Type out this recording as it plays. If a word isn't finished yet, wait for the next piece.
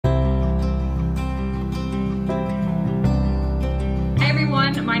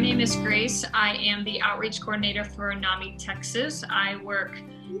name is Grace. I am the outreach coordinator for NAMI Texas. I work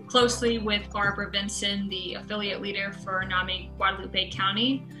closely with Barbara Benson, the affiliate leader for NAMI Guadalupe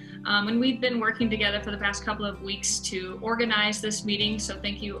County. And we've been working together for the past couple of weeks to organize this meeting. So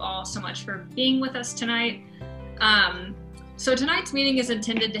thank you all so much for being with us tonight. So tonight's meeting is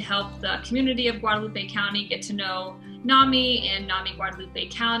intended to help the community of Guadalupe County get to know NAMI and NAMI Guadalupe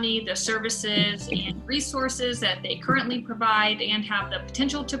County, the services and resources that they currently provide and have the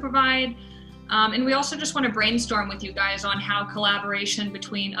potential to provide. And we also just want to brainstorm with you guys on how collaboration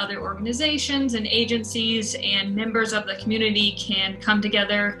between other organizations and agencies and members of the community can come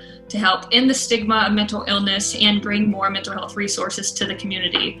together to help end the stigma of mental illness and bring more mental health resources to the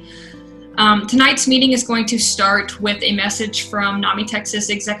community. Tonight's meeting is going to start with a message from NAMI Texas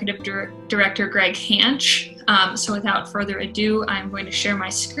Executive Director Greg Hanch. So without further ado, I'm going to share my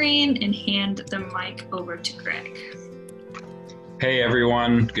screen and hand the mic over to Greg. Hey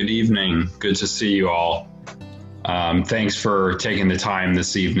everyone, good evening. Good to see you all. Thanks for taking the time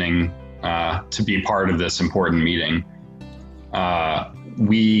this evening to be part of this important meeting.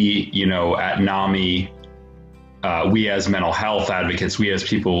 We, at NAMI, we as mental health advocates, we as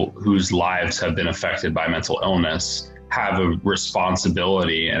people whose lives have been affected by mental illness, have a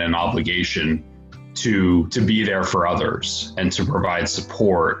responsibility and an obligation to be there for others and to provide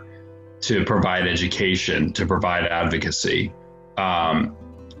support, to provide education, to provide advocacy.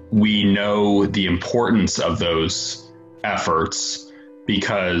 We know the importance of those efforts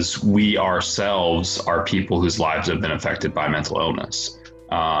because we ourselves are people whose lives have been affected by mental illness.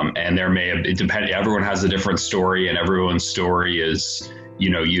 And there may have, everyone has a different story and everyone's story is,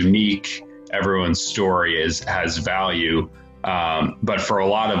 unique. Everyone's story has value. But for a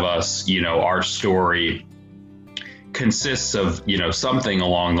lot of us, our story consists of, something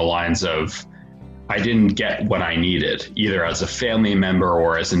along the lines of, I didn't get what I needed, either as a family member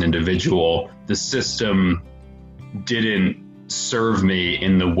or as an individual. The system didn't serve me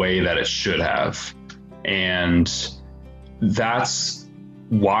in the way that it should have. And that's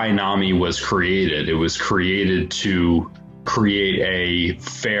why NAMI was created. It was created to create a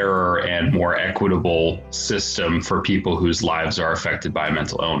fairer and more equitable system for people whose lives are affected by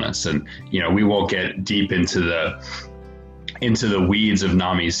mental illness. And, we won't get deep into the weeds of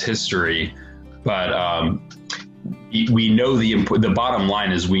NAMI's history, but we know the bottom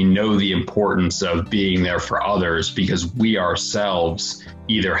line is we know the importance of being there for others because we ourselves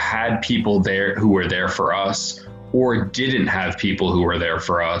either had people there who were there for us or didn't have people who were there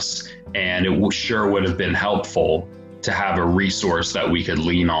for us. And it sure would have been helpful to have a resource that we could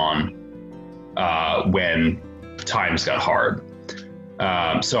lean on when times got hard.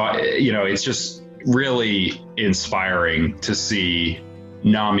 It's just really inspiring to see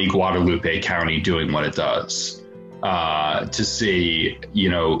NAMI Guadalupe County doing what it does. To see,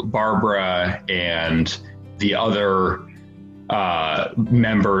 Barbara and the other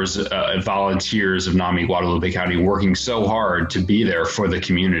members, volunteers of NAMI Guadalupe County working so hard to be there for the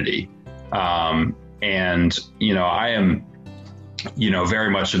community. I am, very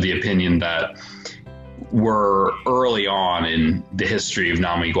much of the opinion that we're early on in the history of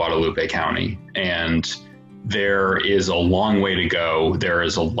NAMI Guadalupe County, and there is a long way to go. There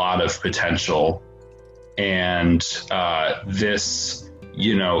is a lot of potential, and this,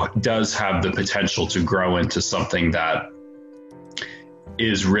 does have the potential to grow into something that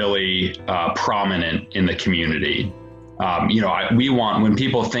is really prominent in the community. We want, when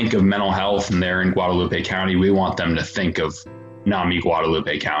people think of mental health and they're in Guadalupe County, we want them to think of NAMI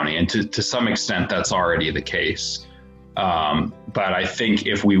Guadalupe County. And to some extent, that's already the case. But I think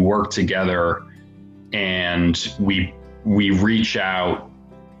if we work together and we reach out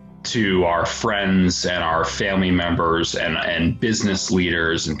to our friends and our family members and business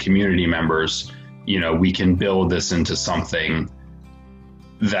leaders and community members, we can build this into something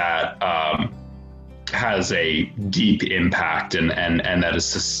that has a deep impact and that is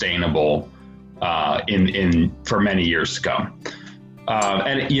sustainable for many years to come.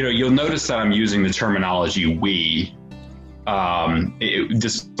 You'll notice that I'm using the terminology we,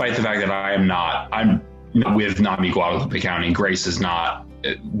 despite the fact that I'm not with NAMI Guadalupe County. Grace is not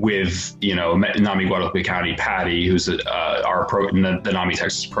with NAMI Guadalupe County. Patty, who's the NAMI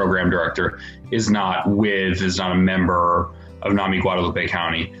Texas program director, is not a member of NAMI Guadalupe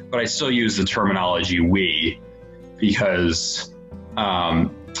County, but I still use the terminology we because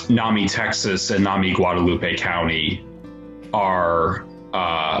NAMI Texas and NAMI Guadalupe County are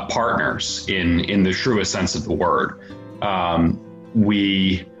partners in the truest sense of the word.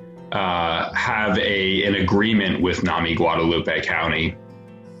 We have an agreement with NAMI Guadalupe County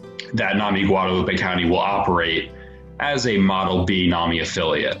that NAMI Guadalupe County will operate as a Model B NAMI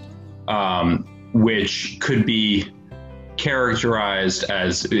affiliate, which could be characterized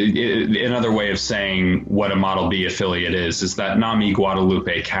as another way of saying what a Model B affiliate is that NAMI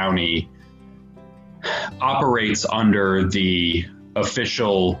Guadalupe County operates under the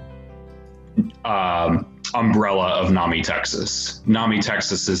official umbrella of NAMI Texas. NAMI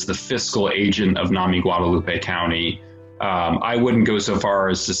Texas is the fiscal agent of NAMI Guadalupe County. I wouldn't go so far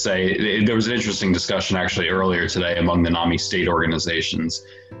as to say, there was an interesting discussion actually earlier today among the NAMI state organizations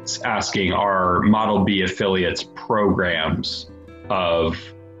asking, are Model B affiliates programs of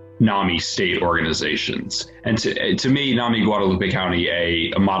NAMI state organizations? And to me, NAMI Guadalupe County,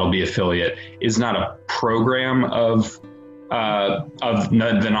 a Model B affiliate, is not a program of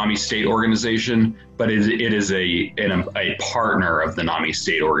the NAMI state organization, but it is a partner of the NAMI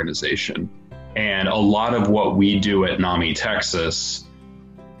state organization. And a lot of what we do at NAMI Texas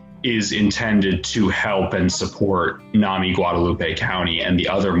is intended to help and support NAMI Guadalupe County and the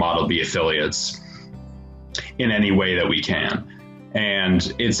other Model B affiliates in any way that we can.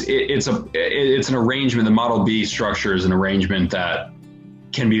 And it's an arrangement. The Model B structure is an arrangement that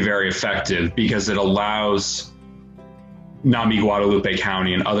can be very effective because it allows NAMI Guadalupe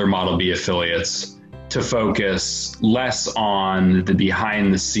County and other Model B affiliates to focus less on the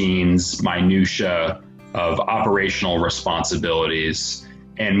behind the scenes minutia of operational responsibilities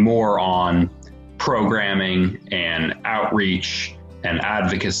and more on programming and outreach and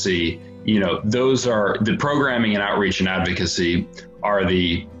advocacy. You know, those are the programming and outreach and advocacy are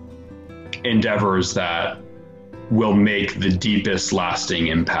the endeavors that will make the deepest lasting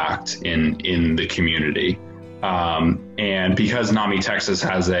impact in the community. And because NAMI Texas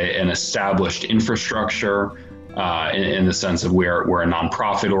has an established infrastructure in the sense of we're a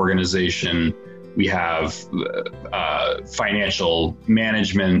nonprofit organization, we have financial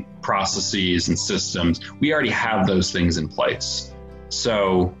management processes and systems. We already have those things in place.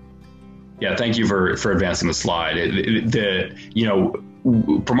 So, yeah, thank you for advancing the slide.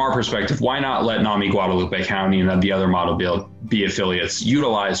 From our perspective, why not let NAMI Guadalupe County and the other Model B affiliates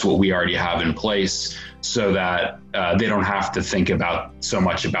utilize what we already have in place so that they don't have to think so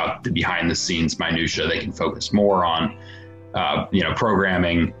much about the behind the scenes minutia. They can focus more on,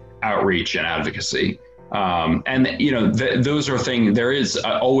 programming, outreach, and advocacy. Those are things, there is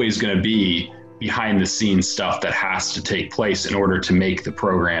always going to be behind the scenes stuff that has to take place in order to make the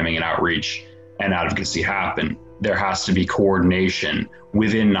programming and outreach and advocacy happen. There has to be coordination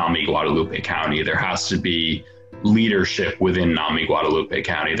within NAMI Guadalupe County. There has to be leadership within NAMI Guadalupe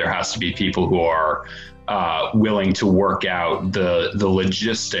County. There has to be people who are willing to work out the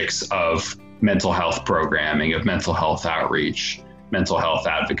logistics of mental health programming, of mental health outreach, mental health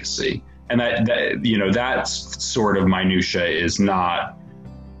advocacy. And that sort of minutia is not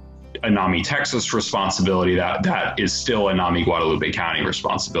a NAMI Texas responsibility. That is still a NAMI Guadalupe County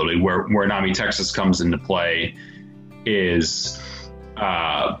responsibility. Where NAMI Texas comes into play is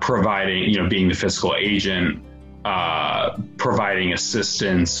providing, being the fiscal agent, providing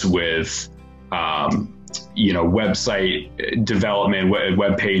assistance with, website development,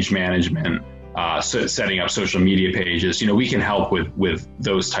 web page management, setting up social media pages. We can help with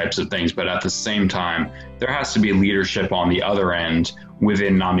those types of things, but at the same time, there has to be leadership on the other end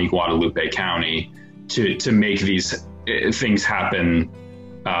within NAMI Guadalupe County to make these things happen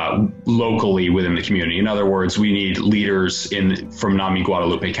locally within the community. In other words, we need leaders from NAMI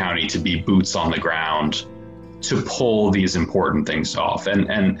Guadalupe County to be boots on the ground to pull these important things off.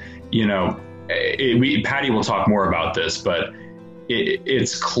 Patty will talk more about this, but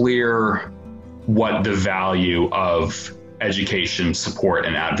it's clear what the value of education, support,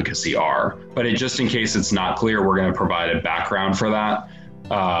 and advocacy are. But just in case it's not clear, we're going to provide a background for that.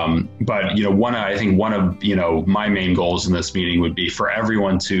 But one of my main goals in this meeting would be for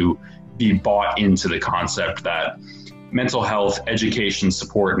everyone to be bought into the concept that mental health, education,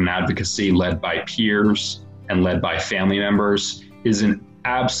 support, and advocacy led by peers and led by family members is an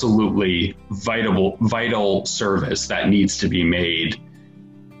absolutely vital service that needs to be made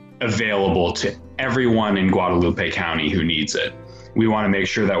available to everyone in Guadalupe County who needs it. We want to make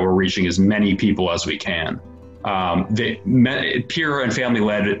sure that we're reaching as many people as we can. The peer and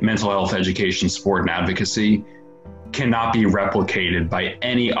family-led mental health education, support, and advocacy cannot be replicated by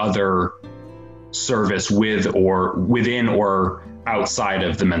any other service within or outside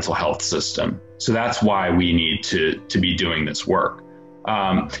of the mental health system. So that's why we need to be doing this work.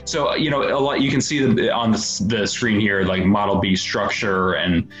 A lot, you can see on the screen here, like Model B structure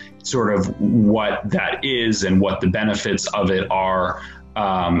and sort of what that is and what the benefits of it are.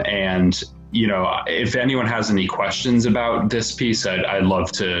 If anyone has any questions about this piece, I'd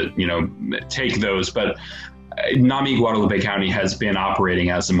love to, take those. But NAMI Guadalupe County has been operating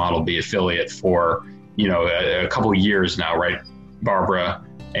as a Model B affiliate for, a couple of years now, right, Barbara?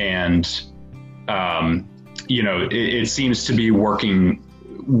 And, it seems to be working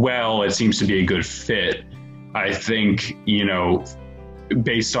well. It seems to be a good fit. I think,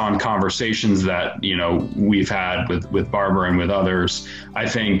 based on conversations that, we've had with Barbara and with others, I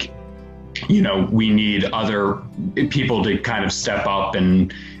think, we need other people to kind of step up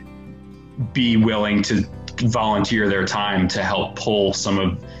and be willing to volunteer their time to help pull some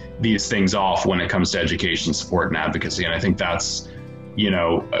of these things off when it comes to education, support, and advocacy. And I think that's,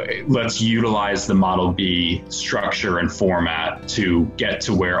 let's utilize the Model B structure and format to get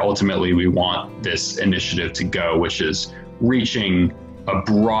to where ultimately we want this initiative to go, which is reaching a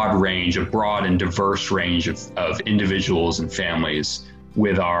broad and diverse range of individuals and families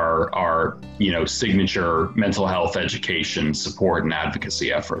with our signature mental health education, support, and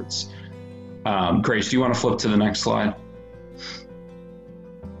advocacy efforts. Grace, do you want to flip to the next slide?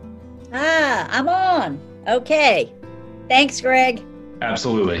 I'm on. Okay. Thanks, Greg.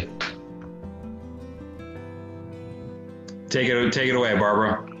 Absolutely. Take it away,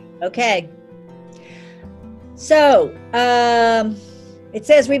 Barbara. Okay. So, it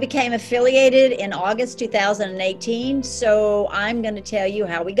says we became affiliated in August 2018. So I'm going to tell you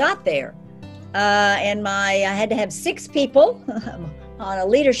how we got there. I had to have 6 people on a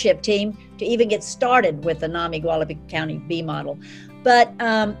leadership team to even get started with the NAMI Guadalupe County B model. But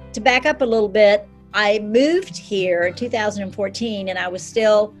to back up a little bit, I moved here in 2014 and I was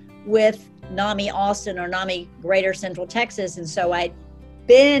still with NAMI Austin or NAMI Greater Central Texas. And so I'd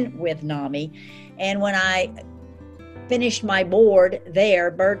been with NAMI. And when I finished my board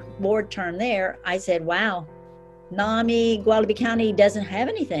term there, I said, wow, NAMI Guadalupe County doesn't have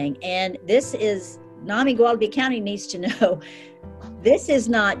anything. And NAMI Guadalupe County needs to know this is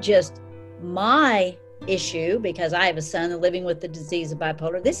not just my issue because I have a son living with the disease of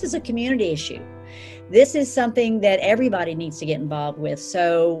bipolar. This is a community issue. This is something that everybody needs to get involved with.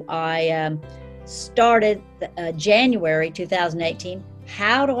 So I started January 2018.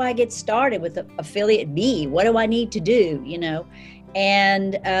 How do I get started with affiliate B? What do I need to do?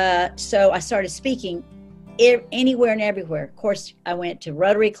 And so I started speaking anywhere and everywhere. Of course, I went to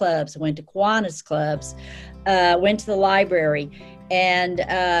Rotary clubs, I went to Kiwanis clubs, went to the library,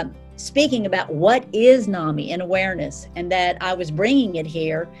 and speaking about what is NAMI and awareness, and that I was bringing it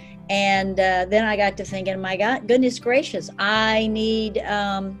here. And then I got to thinking, my God, goodness gracious, I need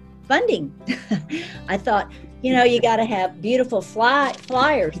funding. I thought, you got to have beautiful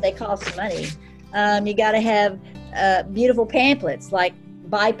flyers. They cost money. You got to have beautiful pamphlets like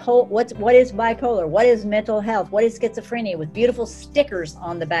what is bipolar? What is mental health? What is schizophrenia? With beautiful stickers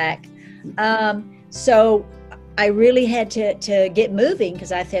on the back. So I really had to get moving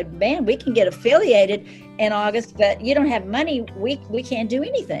because I said, man, we can get affiliated in August, but you don't have money. We can't do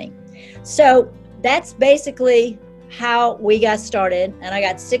anything. So that's basically how we got started. And I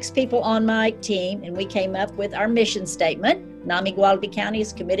got 6 people on my team, and we came up with our mission statement. NAMI Guadalupe County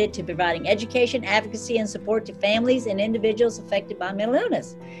is committed to providing education, advocacy, and support to families and individuals affected by mental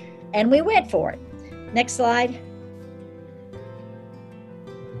illness. And we went for it. Next slide.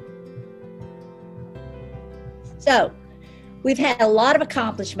 So we've had a lot of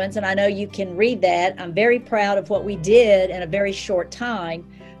accomplishments, and I know you can read that. I'm very proud of what we did in a very short time.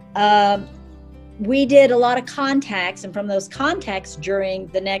 We did a lot of contacts, and from those contacts during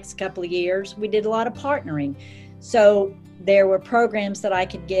the next couple of years, we did a lot of partnering. So there were programs that I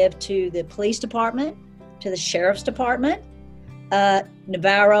could give to the police department, to the sheriff's department.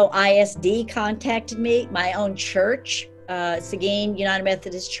 Navarro ISD contacted me. My own church, Seguin United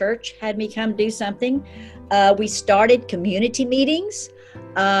Methodist Church, had me come do something. We started community meetings.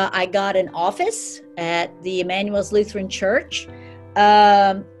 I got an office at the Emmanuel's Lutheran Church.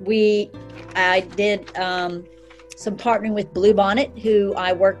 I did some partnering with Bluebonnet, who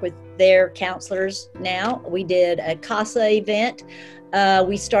I work with their counselors now. We did a CASA event.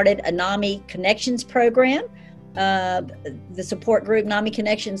 We started a NAMI Connections program, the support group, NAMI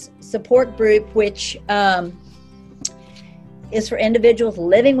Connections support group, which is for individuals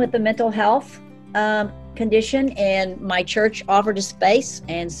living with a mental health condition, and my church offered a space,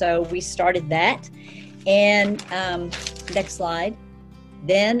 and so we started that. And next slide.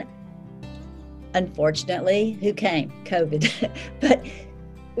 Then, unfortunately, who came? COVID. But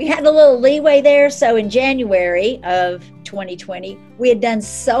we had a little leeway there. So in January of 2020, we had done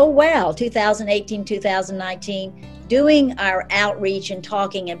so well, 2018, 2019, doing our outreach and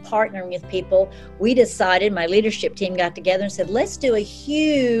talking and partnering with people. We decided, my leadership team got together and said, let's do a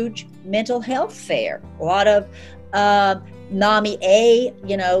huge mental health fair. A lot of NAMI A,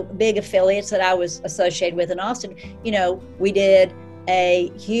 big affiliates that I was associated with in Austin, we did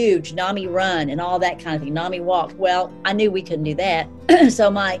a huge NAMI run and all that kind of thing, NAMI walk. Well, I knew we couldn't do that.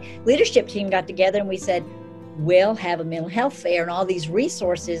 So my leadership team got together and we said, we'll have a mental health fair, and all these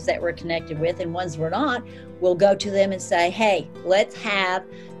resources that we're connected with and ones we're not, we'll go to them and say, hey, let's have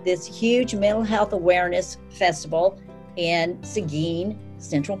this huge mental health awareness festival in Seguin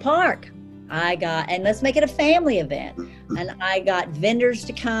Central Park. And let's make it a family event. And I got vendors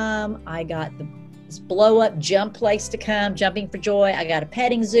to come. I got this blow up jump place to come, Jumping for Joy. I got a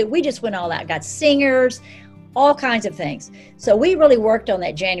petting zoo. We just went all out. I got singers, all kinds of things. So we really worked on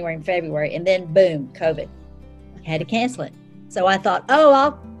that January and February, and then boom, COVID. Had to cancel it. So I thought,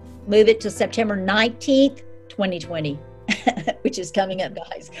 I'll move it to September 19th, 2020, which is coming up,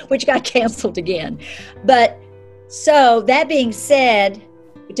 guys, which got canceled again. But so that being said,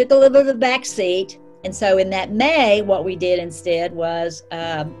 we took a little bit of the back seat. And so in that May, what we did instead was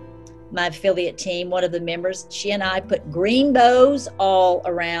my affiliate team, one of the members, she and I put green bows all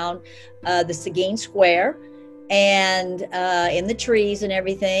around the Seguin Square and in the trees and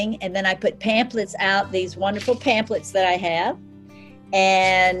everything. And then I put pamphlets out, these wonderful pamphlets that I have.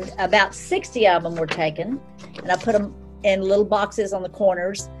 And about 60 of them were taken. And I put them in little boxes on the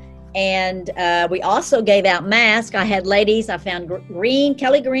corners. And we also gave out masks. I had ladies, I found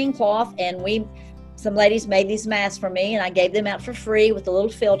Kelly green cloth, and some ladies made these masks for me, and I gave them out for free with a little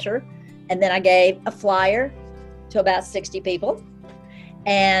filter. And then I gave a flyer to about 60 people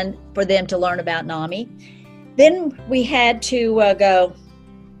and for them to learn about NAMI. Then we had to go,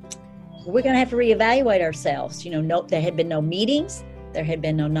 we're going to have to reevaluate ourselves. There had been no meetings. There had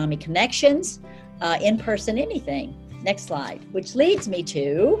been no NAMI connections, in person, anything. Next slide, which leads me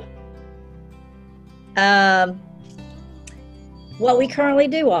to what we currently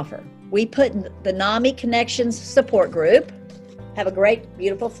do offer. We put the NAMI Connections support group, have a great,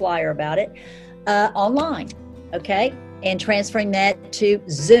 beautiful flyer about it, online, okay? And transferring that to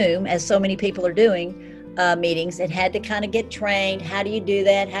Zoom, as so many people are doing meetings. It had to kind of get trained. How do you do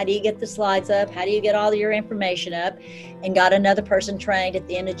that? How do you get the slides up? How do you get all your information up? And got another person trained at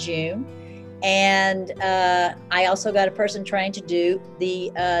the end of June. And I also got a person trained to do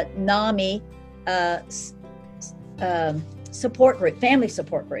the NAMI support group, family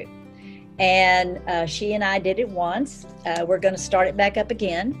support group. And she and I did it once. We're going to start it back up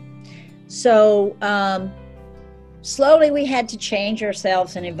again. So slowly we had to change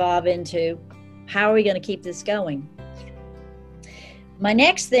ourselves and evolve into, how are we going to keep this going? My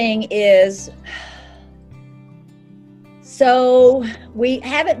next thing is, so we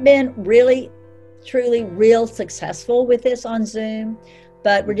haven't been really, truly real successful with this on Zoom,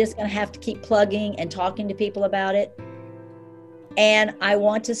 but we're just going to have to keep plugging and talking to people about it. And I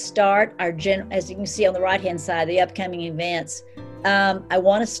want to start as you can see on the right-hand side, the upcoming events. I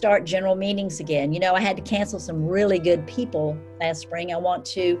want to start general meetings again. I had to cancel some really good people last spring. I want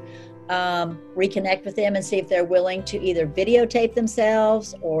to reconnect with them and see if they're willing to either videotape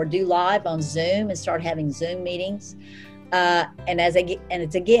themselves or do live on Zoom and start having Zoom meetings. And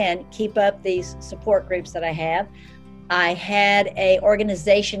it's again, keep up these support groups that I have. I had a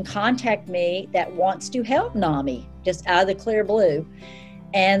organization contact me that wants to help NAMI, just out of the clear blue.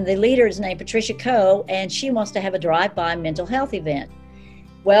 And the leader is named Patricia Coe, and she wants to have a drive-by mental health event.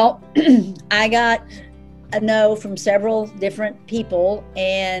 Well, I got a no from several different people,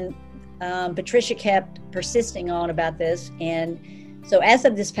 and Patricia kept persisting on about this. And so as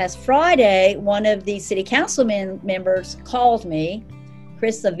of this past Friday, one of the city council members called me,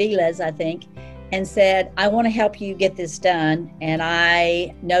 Chris Aviles, I think, and said, I want to help you get this done. And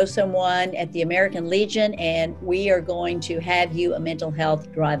I know someone at the American Legion, and we are going to have you a mental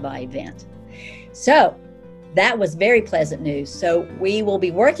health drive-by event. So that was very pleasant news. So we will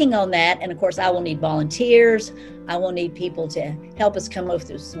be working on that. And of course, I will need volunteers. I will need people to help us come up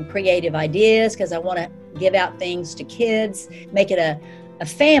with some creative ideas, because I want to give out things to kids, make it a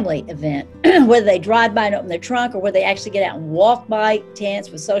family event, whether they drive by and open their trunk or whether they actually get out and walk by tents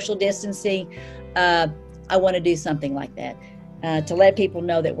with social distancing. I want to do something like that to let people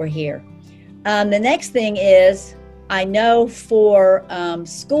know that we're here. The next thing is, I know for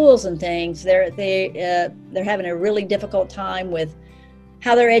schools and things, they're having a really difficult time with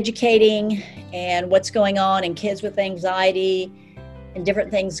how they're educating and what's going on, and kids with anxiety and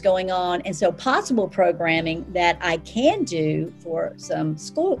different things going on. And so possible programming that I can do for some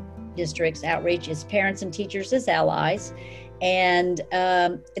school districts outreach is Parents and Teachers as Allies. And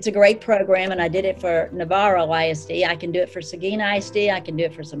it's a great program, and I did it for Navarro ISD. I can do it for Seguin ISD. I can do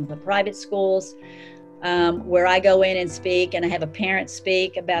it for some of the private schools. where I go in and speak, and I have a parent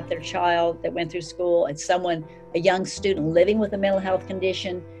speak about their child that went through school, and a young student living with a mental health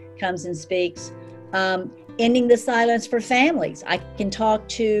condition comes and speaks. Ending the silence for families. I can talk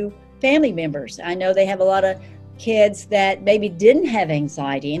to family members. I know they have a lot of kids that maybe didn't have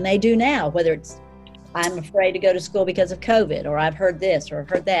anxiety, and they do now, whether it's I'm afraid to go to school because of COVID, or I've heard this or I've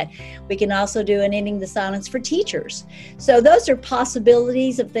heard that. We can also do an ending the silence for teachers. So those are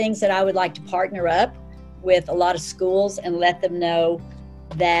possibilities of things that I would like to partner up with a lot of schools and let them know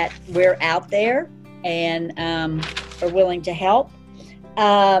that we're out there and are willing to help.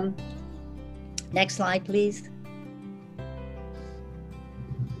 Next slide, please.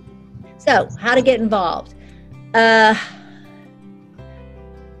 So, how to get involved. I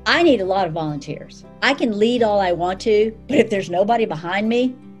need a lot of volunteers. I can lead all I want to, but if there's nobody behind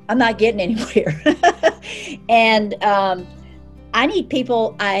me, I'm not getting anywhere. And I need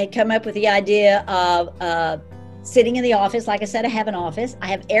people. I come up with the idea of sitting in the office. Like I said, I have an office. I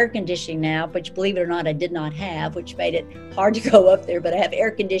have air conditioning now, which, believe it or not, I did not have, which made it hard to go up there, but I have air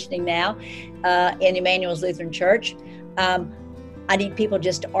conditioning now in Emmanuel's Lutheran Church. I need people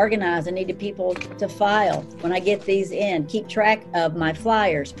just to organize. I need people to file when I get these in, keep track of my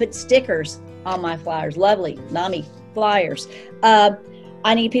flyers, put stickers on my flyers, lovely NAMI flyers.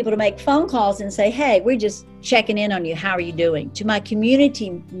 I need people to make phone calls and say, hey, we're just checking in on you. How are you doing? To my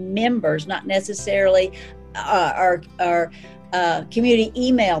community members, not necessarily our community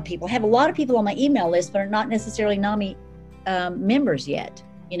email people. I have a lot of people on my email list, but are not necessarily NAMI members yet,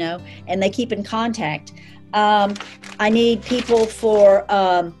 and they keep in contact. I need people for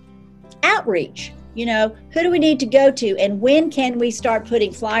outreach. Who do we need to go to, and when can we start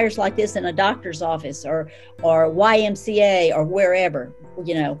putting flyers like this in a doctor's office or YMCA or wherever,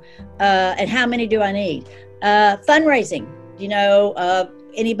 and how many do I need? Fundraising,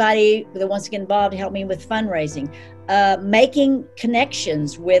 anybody that wants to get involved to help me with fundraising, making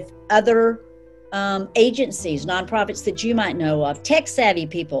connections with other agencies, nonprofits that you might know of, tech savvy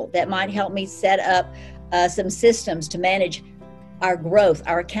people that might help me set up some systems to manage our growth,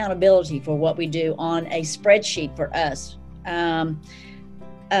 our accountability for what we do on a spreadsheet for us. And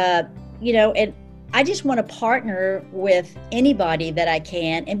I just want to partner with anybody that I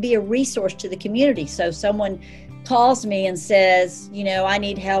can and be a resource to the community. So someone calls me and says, I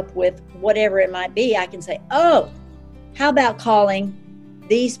need help with whatever it might be, I can say, oh, how about calling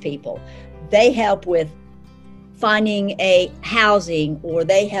these people? They help with finding a housing, or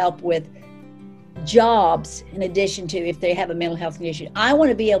they help with jobs in addition to if they have a mental health condition. I want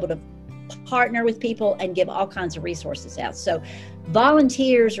to be able to partner with people and give all kinds of resources out. So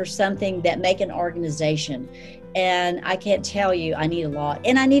volunteers are something that make an organization. And I can't tell you, I need a lot.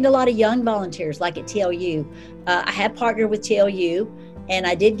 And I need a lot of young volunteers like at TLU. I have partnered with TLU, and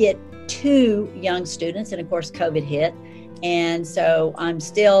I did get 2 young students, and of course COVID hit. And so I'm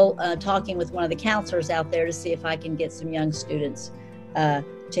still talking with one of the counselors out there to see if I can get some young students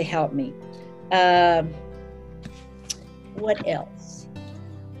to help me. What else?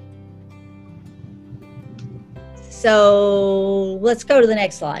 So let's go to the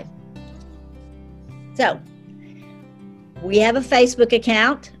next slide. So we have a Facebook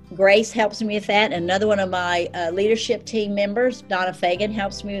account. Grace helps me with that. Another one of my leadership team members, Donna Fagan,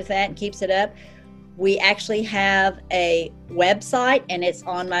 helps me with that and keeps it up. We actually have a website, and it's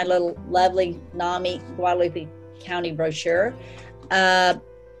on my little lovely NAMI Guadalupe County brochure.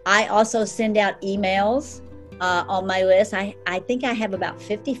 I also send out emails on my list. I think I have about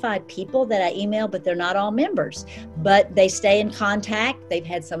 55 people that I email, but they're not all members. But they stay in contact. They've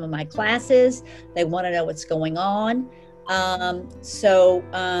had some of my classes. They want to know what's going on. So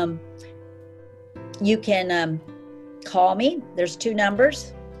you can call me. There's 2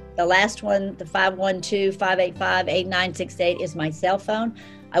 numbers. The last one, the 512-585-8968 is my cell phone.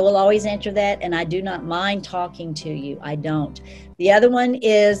 I will always answer that, and I do not mind talking to you. I don't. The other one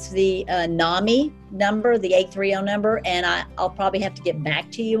is the NAMI number, the 830 number, and I'll probably have to get back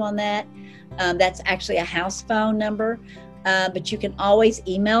to you on that. That's actually a house phone number, but you can always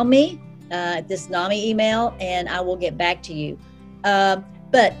email me this NAMI email, and I will get back to you.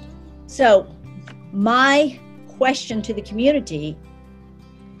 So my question to the community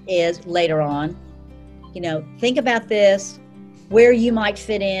is later on, think about this, where you might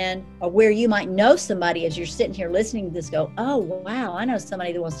fit in, or where you might know somebody as you're sitting here listening to this, go, oh, wow, I know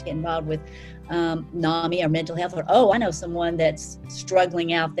somebody that wants to get involved with NAMI or mental health, or, oh, I know someone that's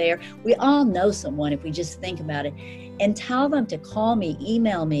struggling out there. We all know someone if we just think about it. And tell them to call me,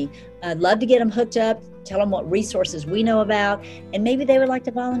 email me. I'd love to get them hooked up, tell them what resources we know about, and maybe they would like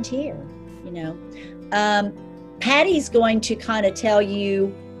to volunteer, Patty's going to kind of tell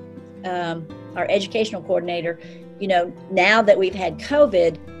you our educational coordinator, now that we've had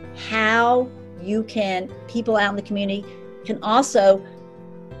COVID, how people out in the community can also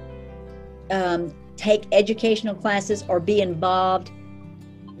take educational classes or be involved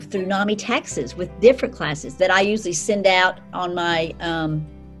through NAMI Texas with different classes that I usually send out on my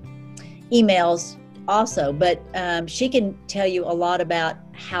emails also. But she can tell you a lot about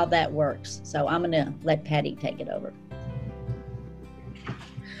how that works. So I'm going to let Patty take it over.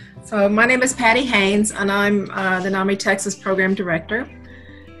 So my name is Patty Haynes, and I'm the NAMI Texas Program Director.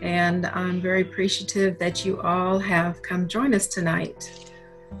 And I'm very appreciative that you all have come join us tonight.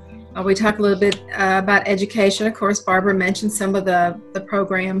 We talk a little bit about education. Of course, Barbara mentioned some of the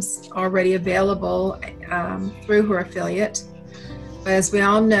programs already available through her affiliate. But as we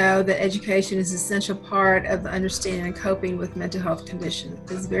all know, that education is an essential part of the understanding and coping with mental health conditions.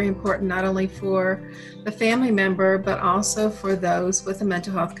 It's very important not only for the family member, but also for those with a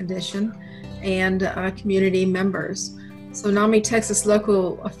mental health condition and community members. So NAMI Texas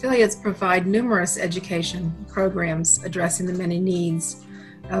local affiliates provide numerous education programs addressing the many needs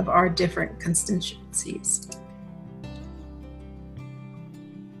of our different constituencies.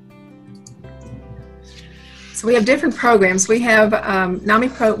 So we have different programs. We have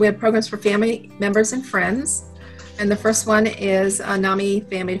we have programs for family members and friends, and the first one is NAMI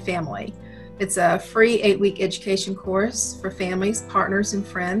Family to Family. It's a free 8-week education course for families, partners, and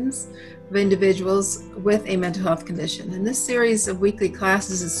friends of individuals with a mental health condition. And this series of weekly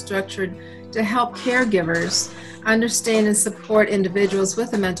classes is structured to help caregivers understand and support individuals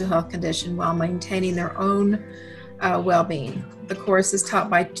with a mental health condition while maintaining their own well-being. The course is taught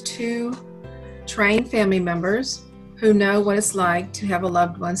by 2 trained family members who know what it's like to have a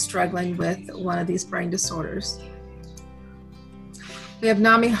loved one struggling with one of these brain disorders. We have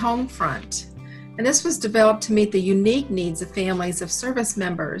NAMI Homefront, and this was developed to meet the unique needs of families of service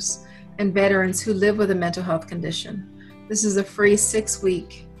members and veterans who live with a mental health condition. This is a free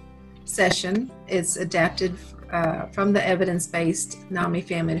 6-week session. It's adapted from the evidence-based NAMI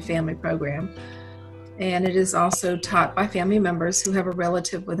Family to Family program. And it is also taught by family members who have a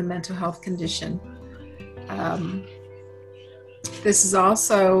relative with a mental health condition. This is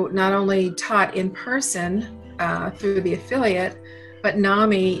also not only taught in person through the affiliate, but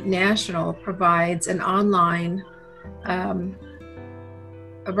NAMI National provides an online,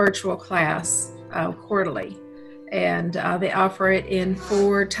 a virtual class quarterly. And they offer it in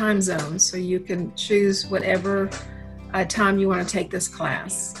 4 time zones, so you can choose whatever time you want to take this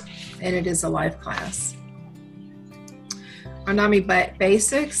class, and it is a live class. Our NAMI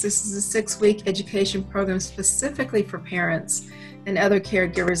Basics, this is a 6-week education program specifically for parents and other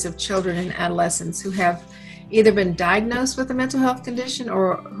caregivers of children and adolescents who have either been diagnosed with a mental health condition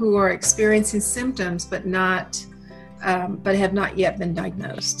or who are experiencing symptoms but have not yet been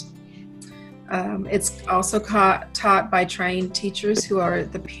diagnosed. It's also taught by trained teachers who are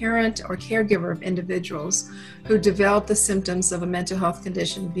the parent or caregiver of individuals who develop the symptoms of a mental health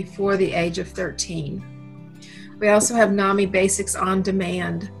condition before the age of 13. We also have NAMI Basics on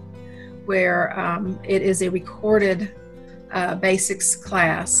Demand, where it is a recorded basics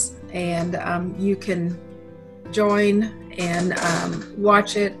class, and you can join and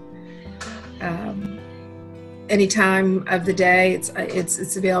watch it any time of the day.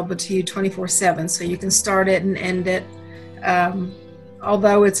 It's available to you 24/7, so you can start it and end it.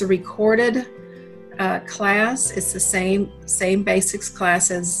 Although it's a recorded class, it's the same basics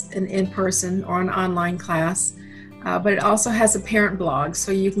class as an in-person or an online class, but it also has a parent blog,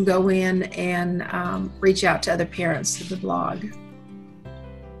 so you can go in and reach out to other parents through the blog.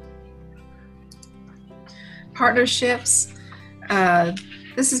 Partnerships.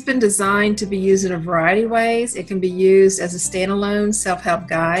 This has been designed to be used in a variety of ways. It can be used as a standalone self-help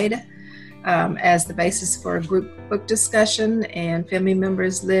guide, as the basis for a group book discussion, and family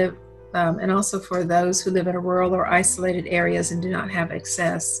members live, and also for those who live in rural or isolated areas and do not have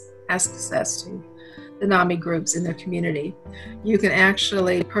access to the NAMI groups in their community. You can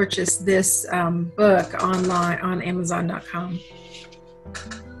actually purchase this book online on Amazon.com.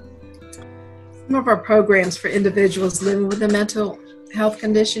 Some of our programs for individuals living with a mental health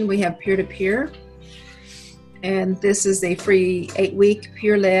condition, we have peer-to-peer, and this is a free 8-week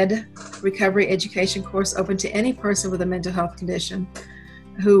peer-led recovery education course open to any person with a mental health condition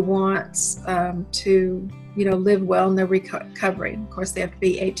who wants to live well in their recovery. Of course, they have to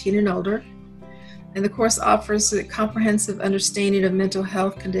be 18 and older, and the course offers a comprehensive understanding of mental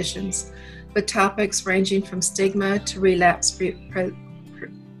health conditions with topics ranging from stigma to relapse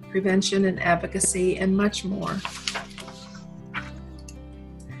prevention and advocacy, and much more.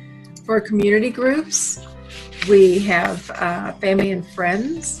 For community groups, we have Family and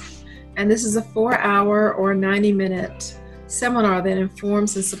Friends, And this is a 4-hour or 90-minute seminar that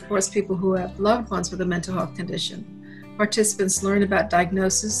informs and supports people who have loved ones with a mental health condition. Participants learn about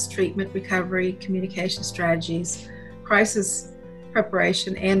diagnosis, treatment, recovery, communication strategies, crisis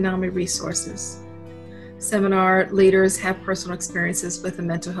preparation, and NAMI resources. Seminar leaders have personal experiences with a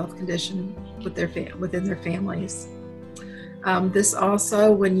mental health condition within their families. This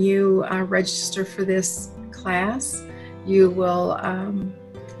also, when you register for this class, you will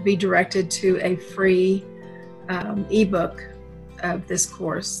be directed to a free ebook of this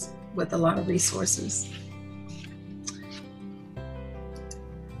course with a lot of resources.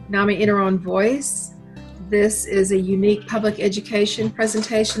 NAMI In Our Own Voice. This is a unique public education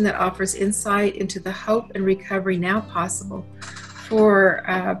presentation that offers insight into the hope and recovery now possible for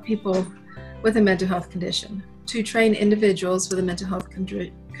people with a mental health condition. Two trained individuals with a mental health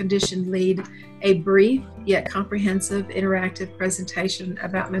condition lead a brief yet comprehensive interactive presentation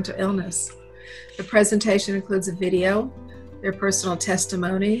about mental illness. The presentation includes a video, their personal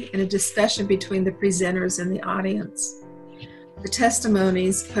testimony, and a discussion between the presenters and the audience. The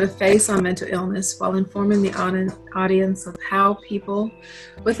testimonies put a face on mental illness while informing the audience of how people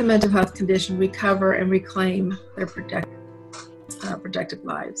with a mental health condition recover and reclaim their productive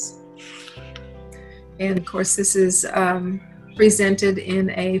lives. And of course, this is presented in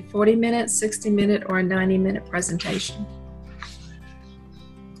a 40-minute, 60-minute, or a 90-minute presentation.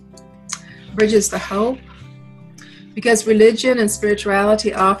 Bridges the hope. Because religion and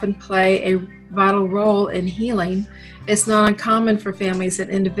spirituality often play a vital role in healing, it's not uncommon for families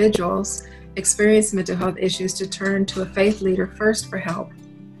and individuals experiencing mental health issues to turn to a faith leader first for help.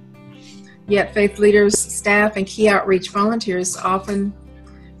 Yet faith leaders, staff, and key outreach volunteers often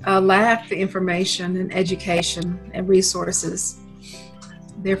lack the information and education and resources.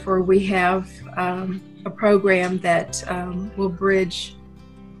 Therefore, we have a program that will bridge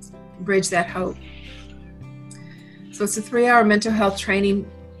that hope. So it's a 3-hour mental health training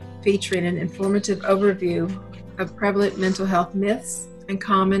featuring an informative overview of prevalent mental health myths and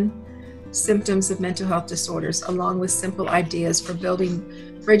common symptoms of mental health disorders, along with simple ideas for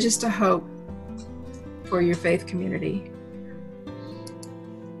building bridges to hope for your faith community.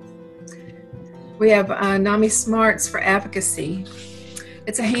 We have NAMI Smarts for Advocacy.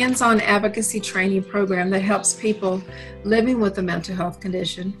 It's a hands-on advocacy training program that helps people living with a mental health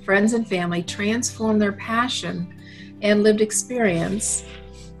condition, friends and family, transform their passion and lived experience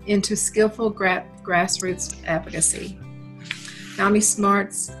into skillful grassroots advocacy. NAMI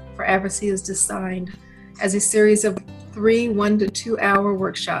Smarts for Advocacy is designed as a series of 3 1- to 2-hour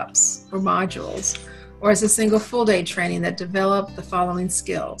workshops or modules, or as a single full-day training that develop the following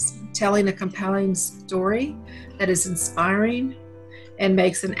skills: telling a compelling story that is inspiring and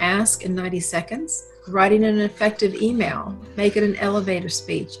makes an ask in 90 seconds, writing an effective email, making an elevator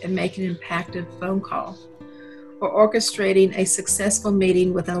speech, and making an impactful phone call, or orchestrating a successful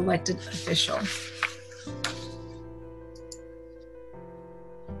meeting with an elected official.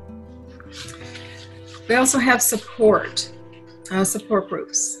 We also have support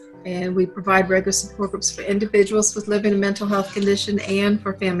groups, and we provide regular support groups for individuals with living a mental health condition and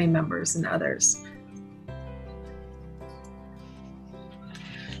for family members and others.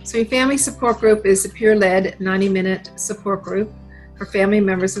 So your family support group is a peer-led 90-minute support group for family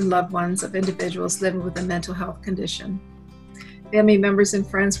members and loved ones of individuals living with a mental health condition. Family members and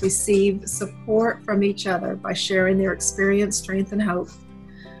friends receive support from each other by sharing their experience, strength, and hope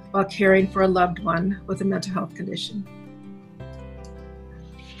while caring for a loved one with a mental health condition.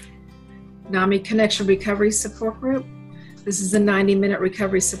 NAMI Connection Recovery Support Group. This is a 90-minute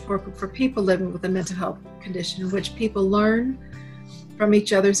recovery support group for people living with a mental health condition, in which people learn from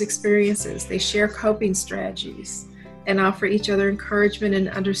each other's experiences. They share coping strategies and offer each other encouragement and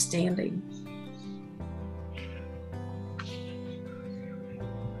understanding.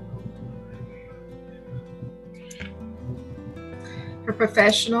 For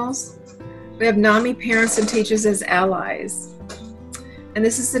professionals, we have NAMI Parents and Teachers as Allies. And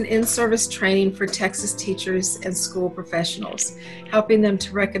this is an in-service training for Texas teachers and school professionals, helping them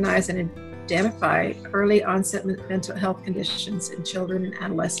to recognize and identify early onset mental health conditions in children and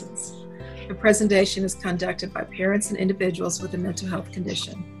adolescents. The presentation is conducted by parents and individuals with a mental health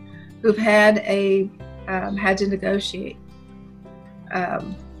condition who've had to negotiate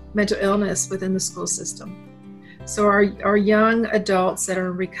mental illness within the school system. So our young adults that are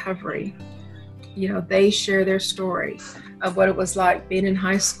in recovery, they share their story of what it was like being in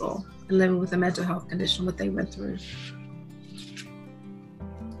high school and living with a mental health condition, what they went through.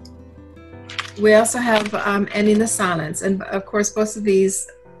 We also have Ending the Silence, and of course both of these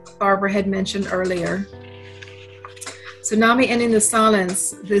Barbara had mentioned earlier. So NAMI Ending the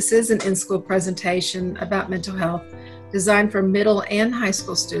Silence, this is an in-school presentation about mental health designed for middle and high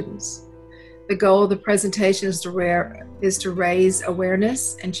school students. The goal of the presentation is to raise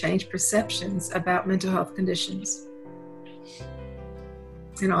awareness and change perceptions about mental health conditions,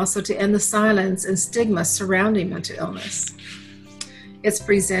 and also to end the silence and stigma surrounding mental illness. It's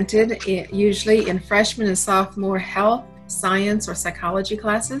presented usually in freshman and sophomore health, science, or psychology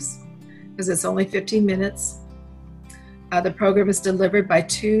classes, because it's only 15 minutes. The program is delivered by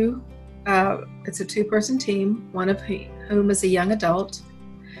it's a two-person team, one of whom is a young adult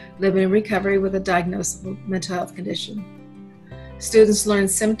living in recovery with a diagnosable mental health condition. Students learn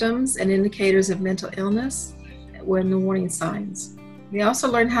symptoms and indicators of mental illness when the warning signs. They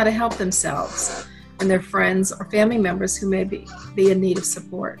also learn how to help themselves and their friends or family members who may be in need of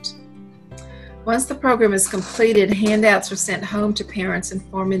support. Once the program is completed, handouts are sent home to parents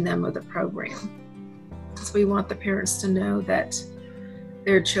informing them of the program. So we want the parents to know that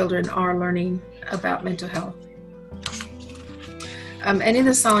their children are learning about mental health. Ending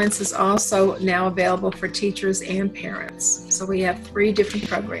the Silence is also now available for teachers and parents. So we have 3 different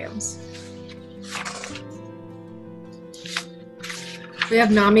programs. We have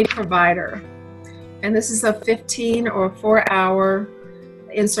NAMI Provider, and this is a 15 or 4-hour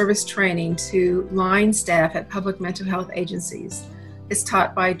in-service training to line staff at public mental health agencies. It's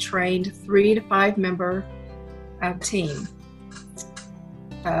taught by a trained 3 to 5 member team.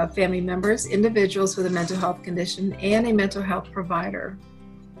 Family members, individuals with a mental health condition, and a mental health provider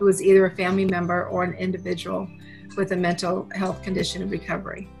who is either a family member or an individual with a mental health condition in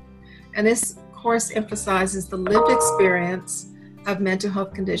recovery. And this course emphasizes the lived experience of mental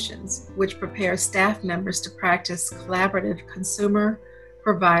health conditions, which prepares staff members to practice collaborative consumer,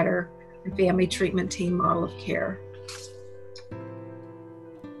 provider, and family treatment team model of care.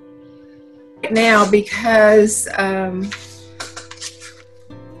 Now, because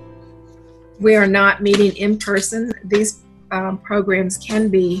we are not meeting in person, these programs can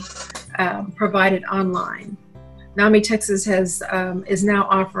be provided online. NAMI Texas is now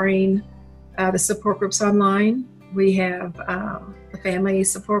offering the support groups online. We have the family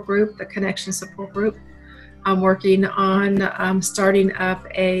support group, the connection support group. I'm working on starting up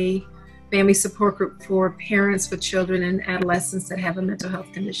a family support group for parents with children and adolescents that have a mental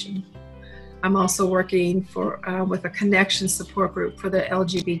health condition. I'm also working with a connection support group for the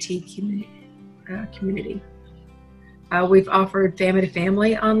LGBT community. We've offered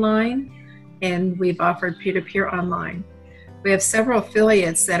family-to-family online, and we've offered peer-to-peer online. We have several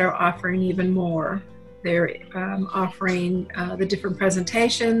affiliates that are offering even more. They're offering the different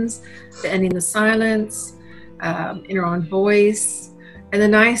presentations, the Ending the Silence, in our own voice. And the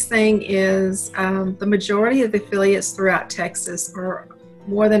nice thing is the majority of the affiliates throughout Texas are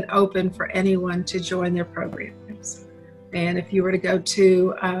more than open for anyone to join their programs. And if you were to go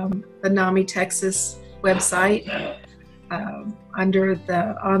to the NAMI Texas website, under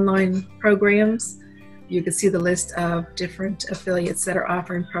the online programs, you can see the list of different affiliates that are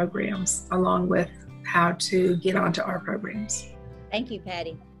offering programs, along with how to get onto our programs. Thank you,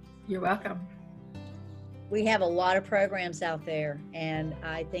 Patty. You're welcome. We have a lot of programs out there, and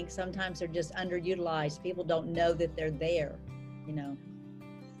I think sometimes they're just underutilized. People don't know that they're there, you know.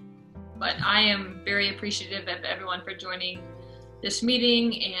 But I am very appreciative of everyone for joining this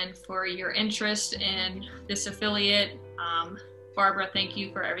meeting and for your interest in this affiliate. Barbara, thank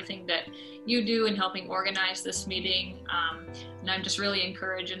you for everything that you do in helping organize this meeting. And I'm just really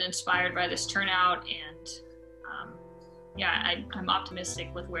encouraged and inspired by this turnout. And I'm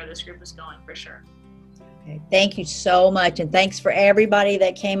optimistic with where this group is going for sure. Okay, thank you so much. And thanks for everybody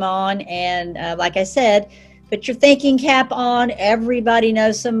that came on. And like I said, put your thinking cap on. Everybody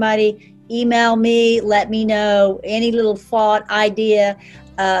knows somebody. Email me, let me know any little thought, idea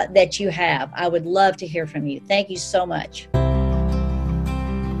that you have. I would love to hear from you. Thank you so much.